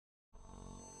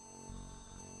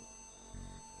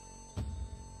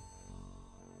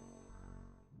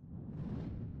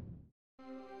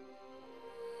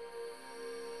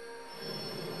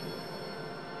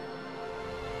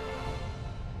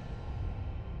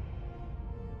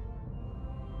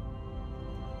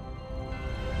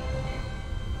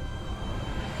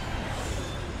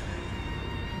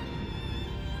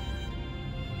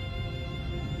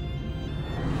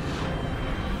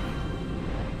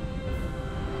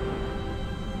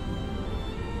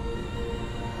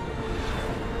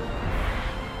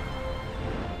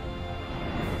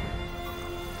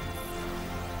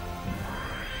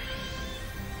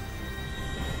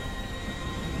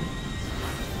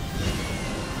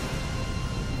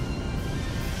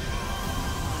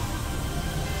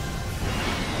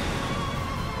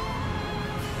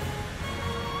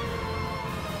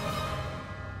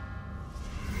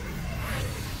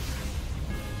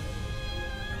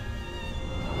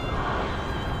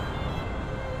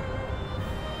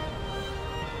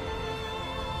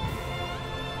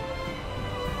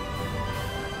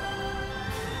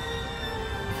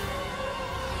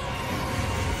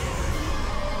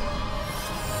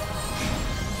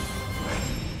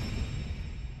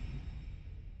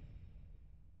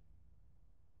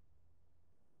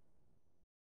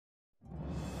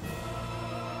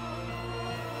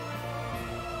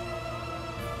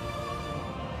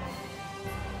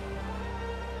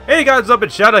Hey guys, what's up?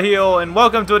 It's Shadow Heel, and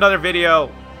welcome to another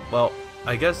video. Well,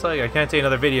 I guess I can't say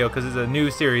another video because it's a new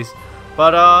series.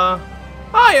 But I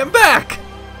am back.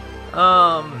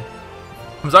 I'm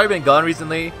sorry I've been gone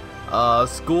recently.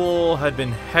 School had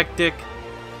been hectic,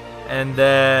 and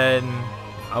then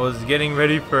I was getting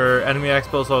ready for Anime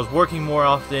Expo, so I was working more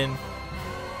often.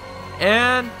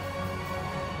 And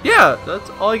yeah, that's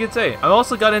all I can say. I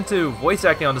also got into voice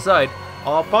acting on the side.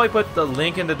 I'll probably put the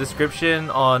link in the description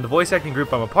on the voice acting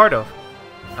group I'm a part of,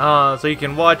 so you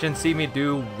can watch and see me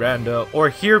do random, or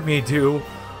hear me do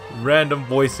random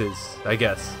voices, I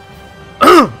guess.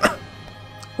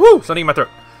 Woo! Something in my throat.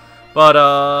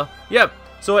 But yeah.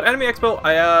 So at Anime Expo,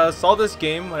 I saw this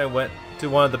game when I went to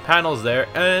one of the panels there,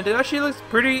 and it actually looks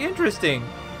pretty interesting.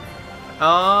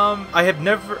 I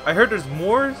heard there's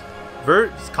more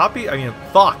I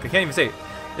can't even say it.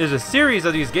 There's a series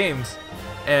of these games.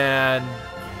 And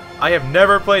I have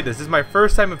never played this. This is my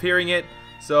first time of hearing it,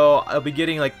 so I'll be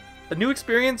getting like a new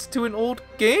experience to an old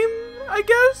game, I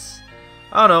guess?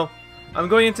 I don't know. I'm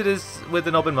going into this with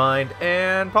an open mind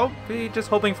and probably just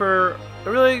hoping for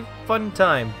a really fun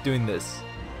time doing this.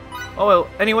 Oh well,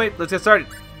 anyway, let's get started.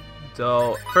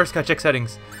 So, first gotta check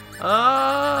settings.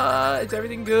 Is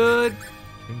everything good?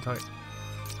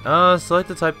 Select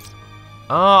the type.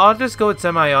 I'll just go with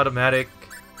semi-automatic.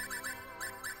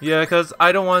 Yeah, because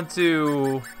I don't want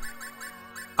to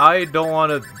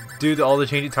do all the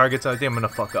changing targets. I think I'm gonna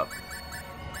fuck up.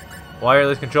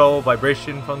 Wireless control,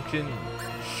 vibration function.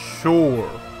 Sure.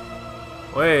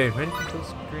 Wait, main control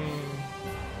screen.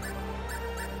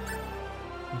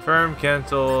 Confirm,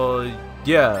 cancel.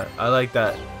 Yeah, I like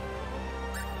that.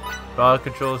 Ball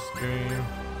control screen.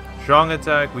 Strong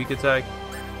attack, weak attack.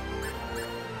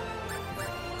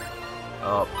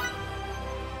 Oh.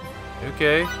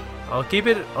 Okay. I'll keep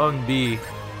it on B.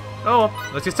 Oh well,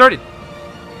 let's get started.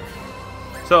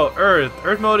 So,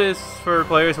 Earth mode is for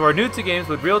players who are new to games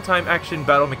with real-time action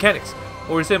battle mechanics,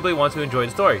 or simply want to enjoy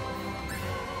the story.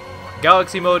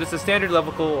 Galaxy mode is the standard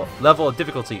level of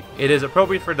difficulty. It is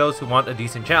appropriate for those who want a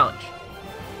decent challenge.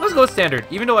 Let's go standard.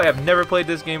 Even though I have never played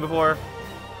this game before,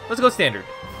 let's go standard.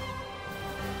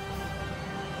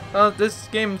 This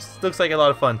game looks like a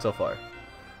lot of fun so far,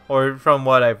 or from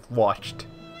what I've watched.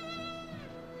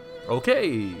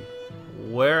 Okay,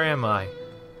 where am I?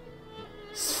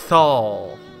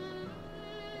 Stall.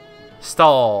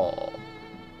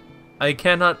 I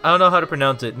don't know how to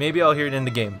pronounce it. Maybe I'll hear it in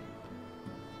the game.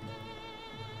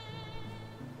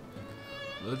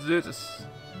 Let's do this.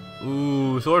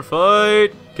 Ooh, sword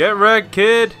fight. Get wrecked,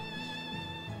 kid.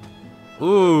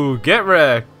 Ooh, get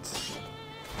wrecked.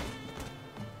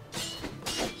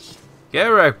 Get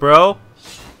wrecked, bro.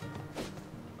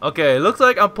 Okay, looks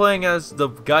like I'm playing as the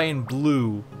guy in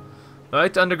blue. I'd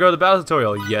like to undergo the battle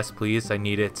tutorial. Yes, please. I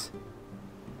need it.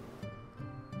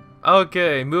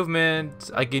 Okay, movement.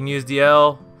 I can use the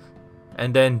L.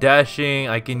 And then dashing.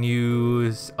 I can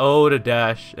use O to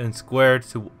dash and square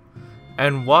to...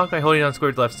 And walk by holding down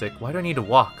square to left stick. Why do I need to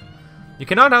walk? You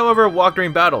cannot, however, walk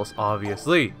during battles.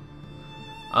 Obviously.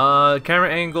 Camera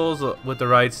angles with the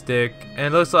right stick. And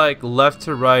it looks like left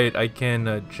to right I can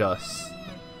adjust.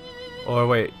 Or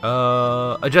wait,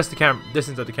 adjust the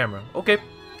distance of the camera. Okay,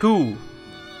 cool.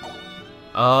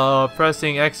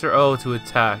 Pressing X or O to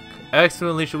attack. X to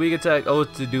unleash a weak attack, O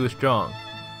to do a strong.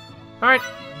 Alright.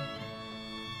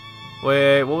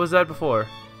 Wait, what was that before?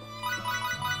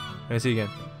 Let me see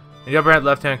again. In the upper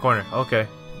left hand corner. Okay.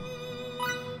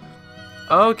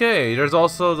 Okay, there's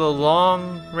also the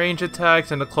long range attacks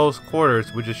and the close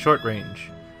quarters, which is short range.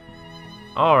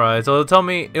 Alright, so it'll tell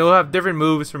me, it'll have different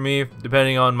moves for me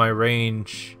depending on my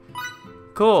range.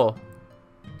 Cool.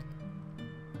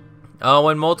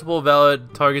 When multiple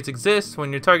valid targets exist,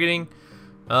 when you're targeting,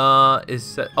 is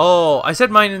set. Oh, I set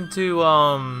mine into,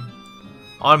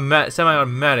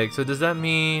 semi-automatic, so does that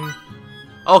mean...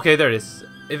 Okay, there it is.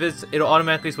 It'll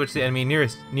automatically switch to the enemy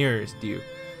nearest to you.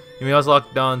 You may also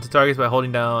lock down to targets by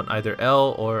holding down either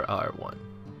L or R1.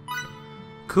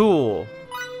 Cool.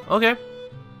 Okay.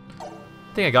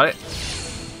 I think I got it.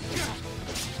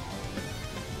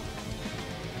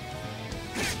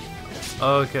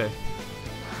 Okay.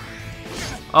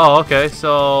 Oh, okay.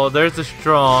 So there's the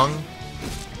strong.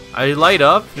 I light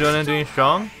up. Do you want to do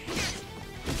strong?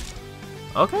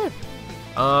 Okay.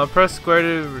 Press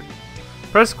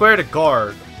square to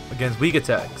guard against weak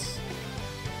attacks.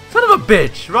 Son of a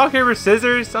bitch! Rock, paper,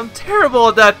 scissors. I'm terrible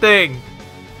at that thing.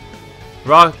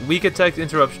 Weak attacks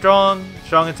interrupt strong.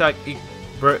 Strong attack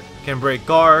can break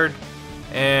guard,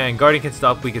 and guarding can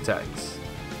stop weak attacks.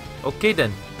 Okay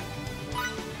then.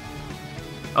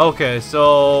 Okay,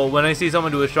 so when I see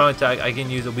someone do a strong attack, I can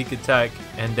use a weak attack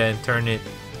and then turn it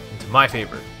into my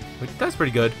favor. That's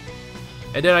pretty good.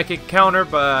 And then I can counter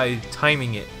by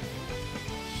timing it.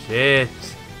 Shit.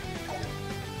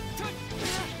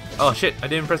 Oh shit, I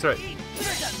didn't press right.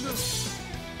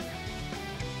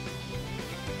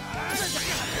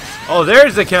 Oh,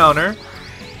 there's the counter.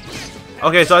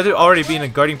 Okay, so I did already be in a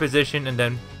guarding position and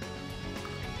then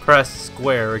press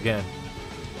square again.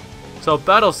 So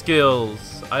battle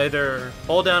skills, either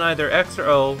hold down either X or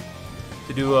O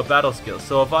to do a battle skill.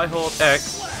 So if I hold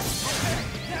X,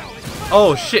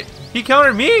 oh shit, he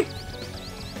countered me?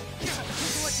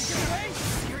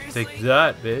 Take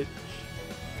that, bitch.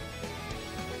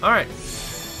 Alright,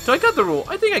 so I got the rule.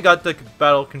 I think I got the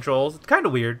battle controls. It's kind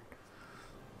of weird.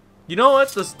 You know what?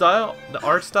 The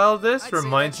art style of this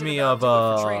reminds me of,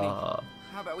 what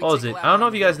was it? I don't know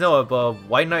if you guys know of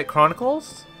White Knight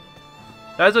Chronicles?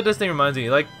 That's what this thing reminds me.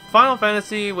 Like Final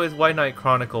Fantasy with White Knight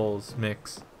Chronicles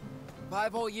mix.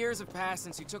 5 whole years have passed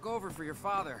since you took over for your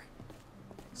father.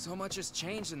 So much has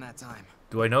changed in that time.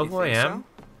 Do I know who I am?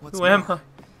 So? Who am I?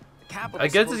 I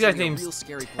guess this guy's name's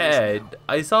Ted.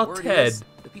 I saw Ted.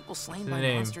 The people slain by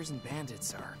monsters and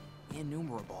bandits are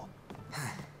innumerable.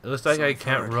 It looks like I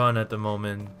can't run at the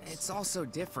moment. It's all so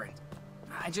different.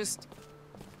 I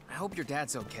hope your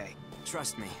dad's okay.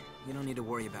 Trust me, you don't need to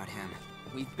worry about him.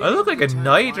 I look like a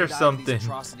knight or something.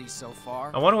 So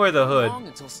far. I want to wear the hood.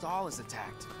 Until Stahl is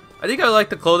attacked. I think I like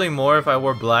the clothing more if I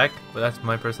wore black, but that's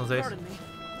my personal taste.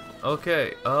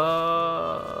 Okay,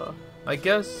 I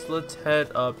guess let's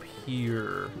head up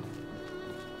here.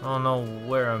 I don't know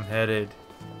where I'm headed.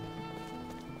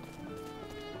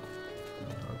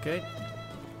 Okay.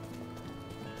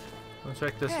 Let's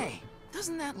check this. Hey,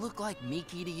 doesn't that look like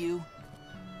Miki to you?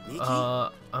 Miki?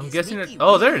 I'm Is guessing Miki it.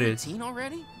 Oh, really there it is. 18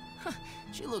 already?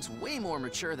 She looks way more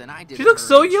mature than I did. She looks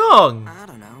so young. I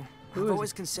don't know. Who I've is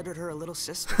always considered her a little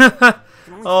sister.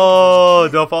 Oh,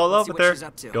 don't fall in love with her. Let's see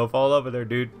what she's up to. Don't fall in love with her,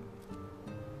 dude.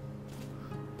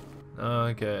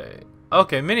 Okay.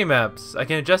 Okay, mini maps. I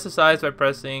can adjust the size by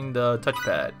pressing the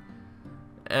touchpad.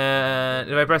 And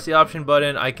if I press the option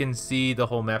button, I can see the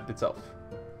whole map itself.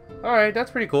 Alright,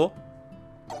 that's pretty cool.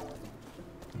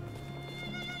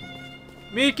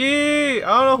 Miki!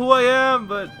 I don't know who I am,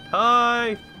 but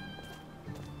hi!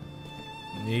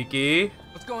 Miki?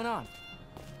 What's going on?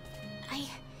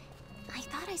 I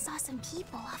thought I saw some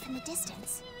people off in the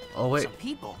distance. Oh wait, Some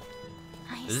people.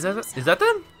 is that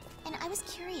them? And I was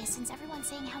curious since everyone's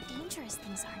saying how dangerous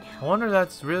things are I now. wonder if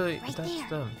that's really Right that's there.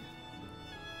 them.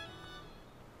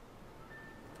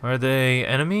 Are they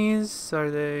enemies?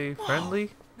 Are they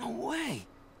friendly? No way.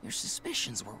 Your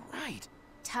suspicions were right.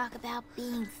 Talk about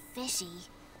being fishy.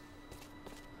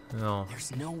 No.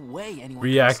 There's no way anyone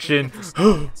Reaction. can escape if this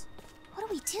stands. What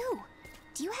do we do?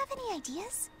 Do you have any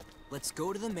ideas? Let's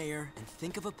go to the mayor and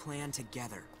think of a plan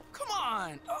together. Come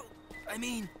on. Oh, I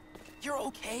mean, you're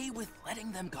okay with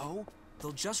letting them go?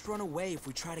 They'll just run away if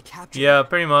we try to capture Yeah, them.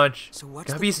 pretty much. So what's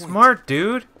Gotta the be point? smart,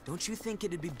 dude. Don't you think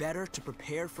it'd be better to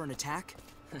prepare for an attack?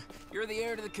 You're the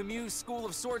heir to the Camus School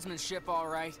of Swordsmanship, all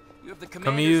right. You have the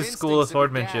Camus School of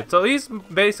Swordsmanship. So he's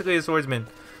basically a swordsman.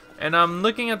 And I'm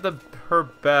looking at her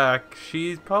back.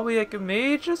 She's probably like a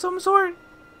mage of some sort.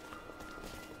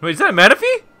 Wait, is that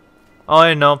Manaphy? Oh, I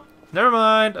didn't know. Never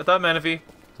mind. I thought Manaphy.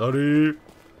 Sorry.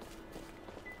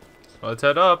 Let's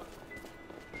head up.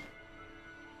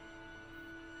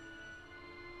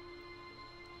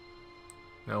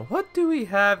 Now, what do we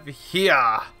have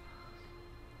here?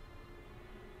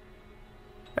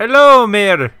 Hello,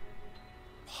 Mayor.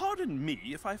 Pardon me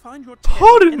if I find your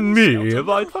Pardon me if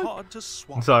I find. hard to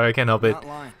swallow. I'm sorry, I can't help it. Not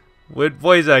lying. With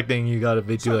voice acting, you gotta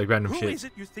do So, like random who shit. is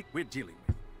it you think we're dealing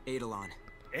with? Eidolon.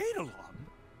 Eidolon?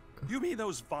 You mean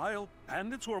those vile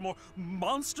bandits who are more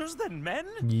monsters than men?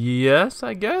 Yes,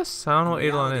 I guess. I don't know what In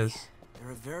Eidolon reality, is.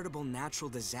 They're a veritable natural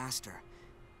disaster.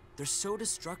 They're so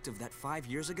destructive that 5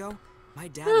 years ago, my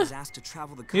dad was asked to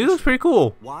travel the country. He looks pretty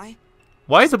cool. Why?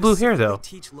 Why is the blue hair though?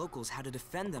 Specifically teach locals how to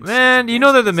defend themselves Man, you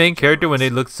know they're the against main these character when they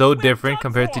terrorists. look so different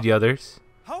compared to the others.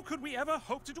 How could we ever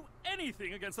hope to do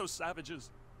anything against those savages?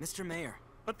 Mr. Mayor.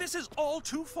 But this is all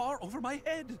too far over my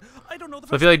head. I don't know the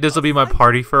So I feel like this will be my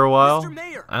party for a while. Mr.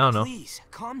 Mayor, I don't know. Please,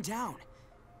 calm down.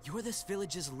 You're this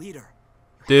village's leader.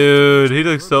 Dude, he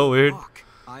looks so weird.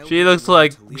 She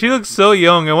looks so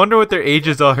young. I wonder what their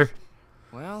ages are.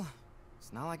 Well,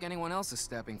 it's not like anyone else is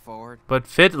stepping forward. But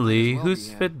Fiddly, Well, who's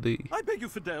yeah. Fiddly? I beg you,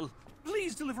 Fidel,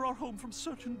 please deliver our home from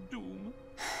certain doom.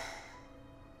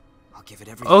 I'll give it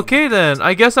everything. Okay then,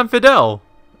 I guess I'm Fidel.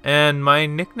 And my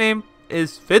nickname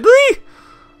is Fiddly?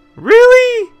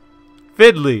 Really?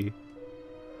 Fiddly.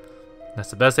 That's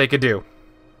the best I could do.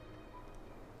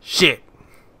 Shit.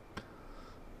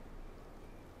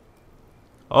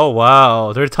 Oh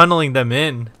wow, they're tunneling them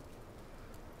in.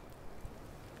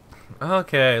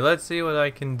 Okay, let's see what I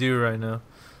can do right now.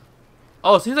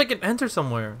 Oh, it seems I can enter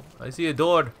somewhere. I see a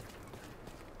door.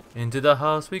 Into the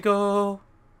house we go.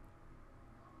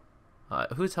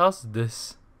 Whose house is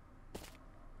this?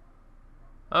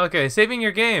 Okay, saving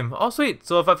your game. Oh, sweet.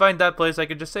 So if I find that place, I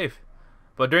can just save.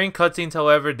 But during cutscenes,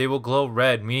 however, they will glow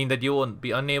red, meaning that you will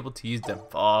be unable to use them.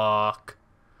 Fuck.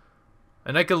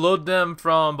 And I can load them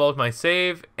from both my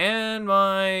save and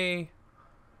my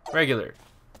regular.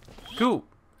 Cool.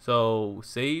 So,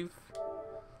 save.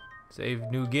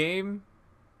 Save new game.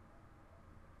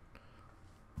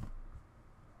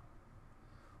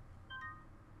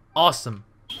 Awesome.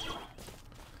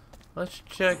 Let's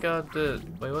check out the...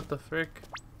 Wait, what the frick?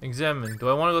 Examine. Do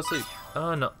I want to go sleep?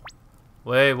 Oh, no.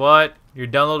 Wait, what? Your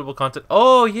downloadable content.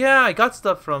 Oh, yeah, I got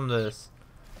stuff from this.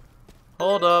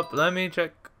 Hold up. Let me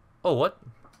check. Oh, what?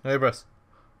 Hey, press.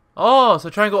 Oh, so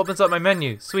triangle opens up my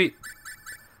menu. Sweet.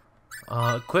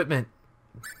 Equipment.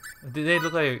 Did they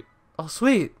look like... Oh,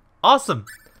 sweet. Awesome.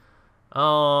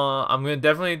 I'm going to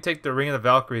definitely take the Ring of the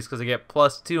Valkyries because I get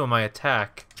 +2 on my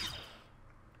attack.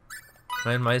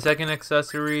 And my second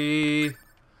accessory...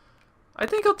 I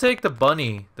think I'll take the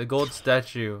bunny. The gold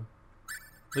statue.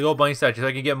 The gold bunny statue so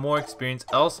I can get more experience.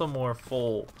 Also more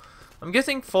full. I'm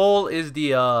guessing full is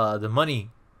the money.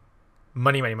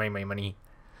 Money.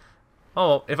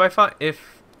 Oh, if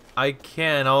I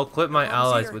can, I'll equip my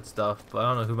allies with stuff. But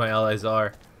I don't know who my allies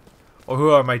are. Or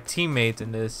who are my teammates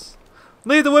in this.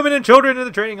 Leave the women and children in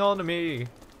the training hall to me.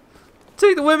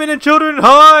 Take the women and children and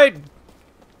hide!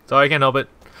 Sorry, I can't help it.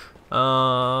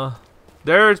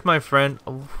 There's my friend.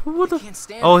 What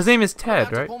the? Oh, his name is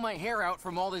Ted, right? Pull my hair out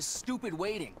from all this stupid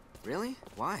waiting. Really?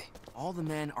 Why? All the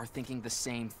men are thinking the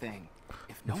same thing.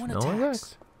 If no one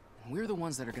attacks, we're the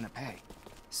ones that are gonna pay.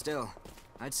 Still,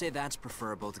 I'd say that's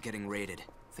preferable to getting raided.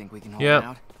 Think we can hold it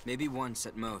out? Maybe once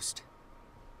at most.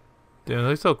 Dude, they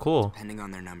look so cool. Depending on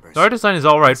their numbers. The art design is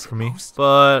alright for me,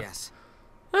 but yes.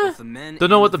 Don't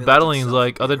know what the battling is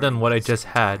like other than what I just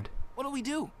had. What'll we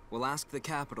do? We'll ask the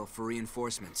capital for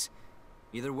reinforcements.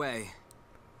 Either way,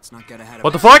 let's not get ahead of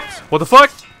What the fuck? What the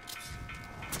fuck?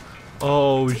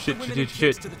 Oh shit. Here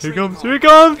he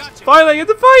comes! Finally,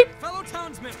 it's a fight! Fellow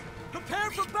townsmen,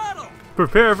 prepare for battle!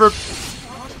 Prepare for...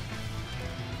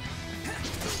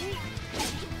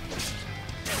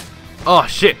 Oh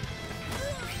shit!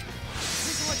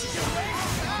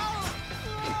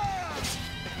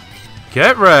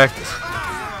 Get wrecked!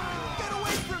 Get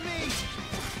away from me!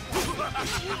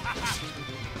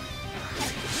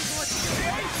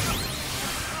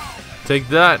 Take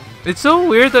that. It's so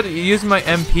weird that you use my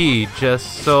MP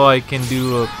just so I can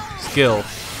do a skill.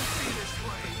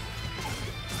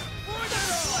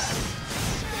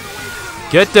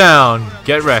 Get down.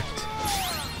 Get wrecked.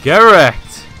 Get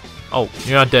wrecked. Oh,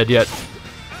 you're not dead yet.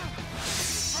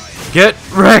 Get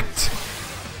wrecked.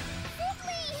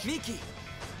 Miki.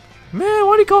 Man,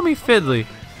 why do you call me Fiddly?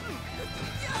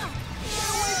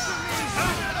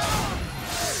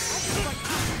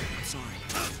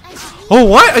 Oh,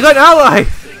 what? I got an ally!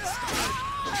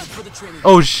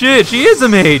 Oh shit, she is a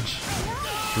mage!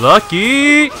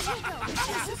 Lucky!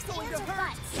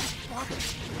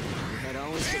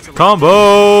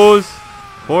 Combos!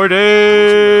 4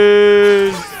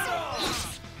 days!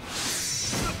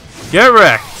 Get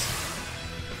wrecked!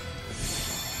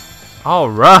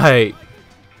 Alright!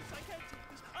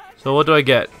 So what do I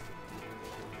get?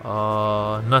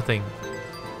 Nothing.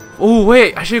 Oh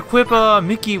wait, I should equip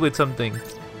Miki with something.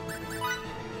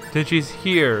 Since she's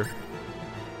here.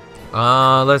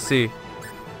 Let's see.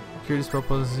 Curious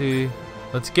potency.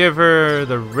 Let's give her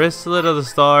the wristlet of the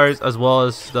stars as well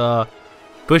as the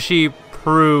bushy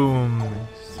plumes.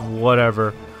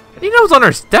 Whatever. I think that was on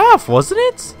her staff, wasn't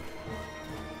it?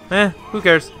 Who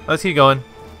cares? Let's keep going.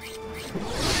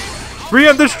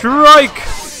 Preempt the strike!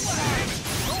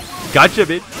 Gotcha,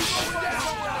 bitch.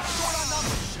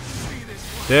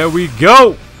 There we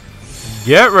go.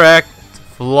 Get wrecked.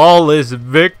 Flawless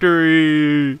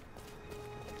victory.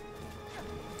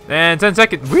 And 10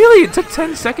 seconds. Really? It took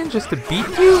 10 seconds just to beat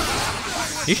you?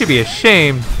 You should be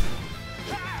ashamed.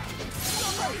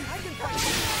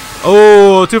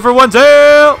 Oh, 2 for 1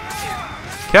 tail.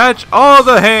 Catch all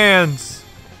the hands.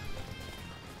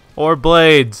 Or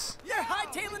blades. You're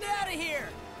hightailing it out of here.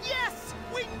 Yes,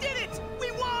 we did it. We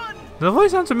won. The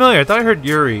voice sounds familiar. I thought I heard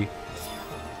Yuri.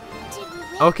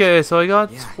 Okay, so I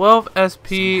got 12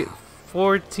 SP,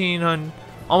 1400,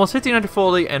 almost 1500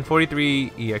 fully, and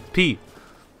 43 EXP.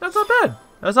 That's not bad.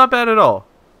 That's not bad at all.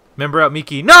 Member out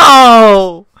Miki.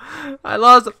 No! I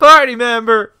lost a party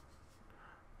member.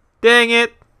 Dang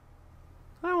it.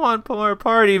 I want more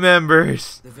party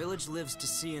members. The village lives to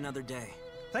see another day.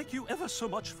 Thank you ever so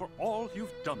much for all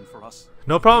you've done for us.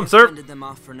 No problem, We've sir. fended them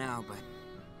off for now, but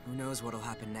who knows what'll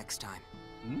happen next time.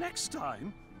 Next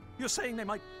time? You're saying they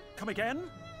might come again?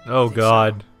 Oh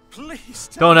God. Please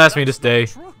tell Don't me ask me to that's stay.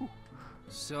 not true.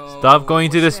 So Stop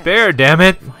going to what's despair, next? damn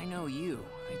it. If I know you,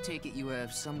 I take it you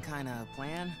have some kind of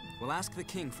plan? We'll ask the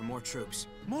king for more troops.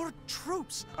 More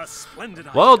troops. A splendid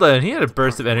idea. Well then, he had a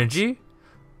burst of energy.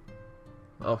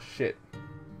 Oh shit.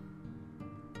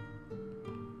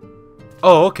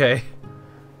 Oh, okay.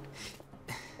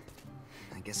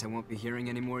 I guess I won't be hearing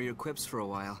any more of your quips for a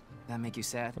while. That make you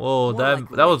sad? Whoa, More that like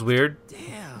that was weird.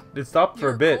 Damn. It stopped for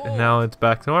a You're bit, and cold. now it's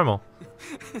back to normal.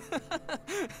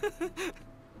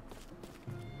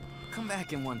 Come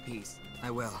back in one piece. I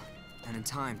will. And in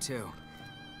time, too.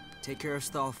 Take care of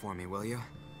Stahl for me, will you?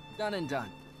 Done and done.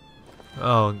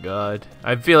 Oh God,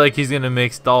 I feel like he's gonna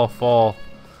make Stahl fall.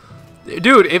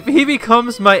 Dude, if he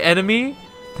becomes my enemy,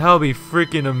 that would be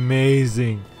freaking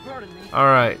amazing. Pardon me.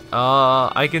 Alright,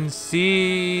 I can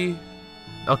see...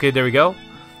 Okay, there we go.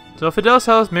 So Fidel's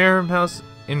house, Mayhem house,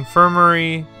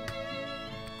 infirmary.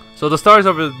 So the star's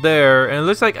over there, and it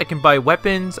looks like I can buy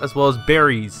weapons as well as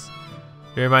berries.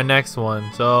 Here my next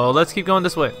one. So let's keep going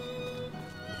this way.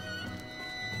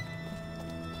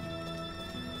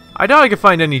 I doubt I can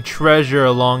find any treasure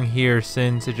along here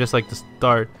since it's just like the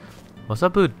start. What's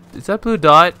up, Blue? Is that Blue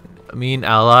Dot? I mean,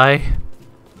 ally.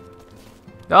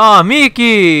 Ah,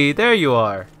 Miki! There you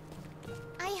are.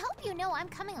 I hope you know I'm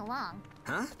coming along.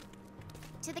 Huh?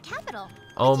 To the capital.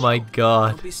 Oh my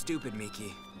God. Don't be stupid,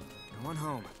 Miki. Go on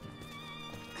home.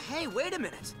 Hey, wait a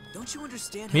minute. Don't you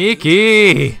understand how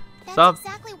Miki! That's Stop.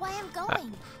 exactly why I'm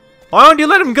going. Why don't you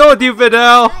let him go with you,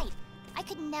 Fidel? Right. I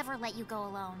could never let you go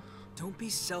alone. Don't be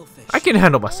selfish. I can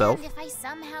handle myself. And if I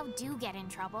somehow do get in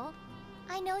trouble,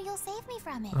 I know you'll save me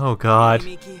from it. Oh God. Hey,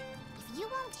 Miki. If you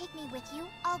won't take me with you,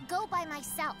 I'll go by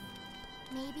myself.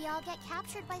 Maybe I'll get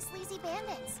captured by sleazy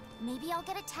bandits. Maybe I'll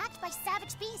get attacked by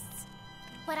savage beasts.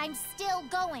 But I'm still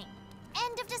going.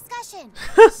 End of discussion.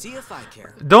 See if I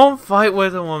care. Don't fight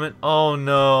with a woman. Oh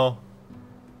no.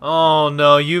 Oh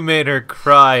no, you made her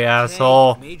cry,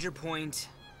 asshole. Okay, made your point.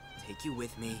 Take you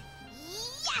with me.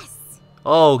 Yes!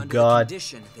 Oh Under the God.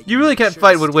 condition that You really make can't sure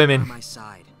fight to with stick women. by my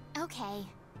side. Okay.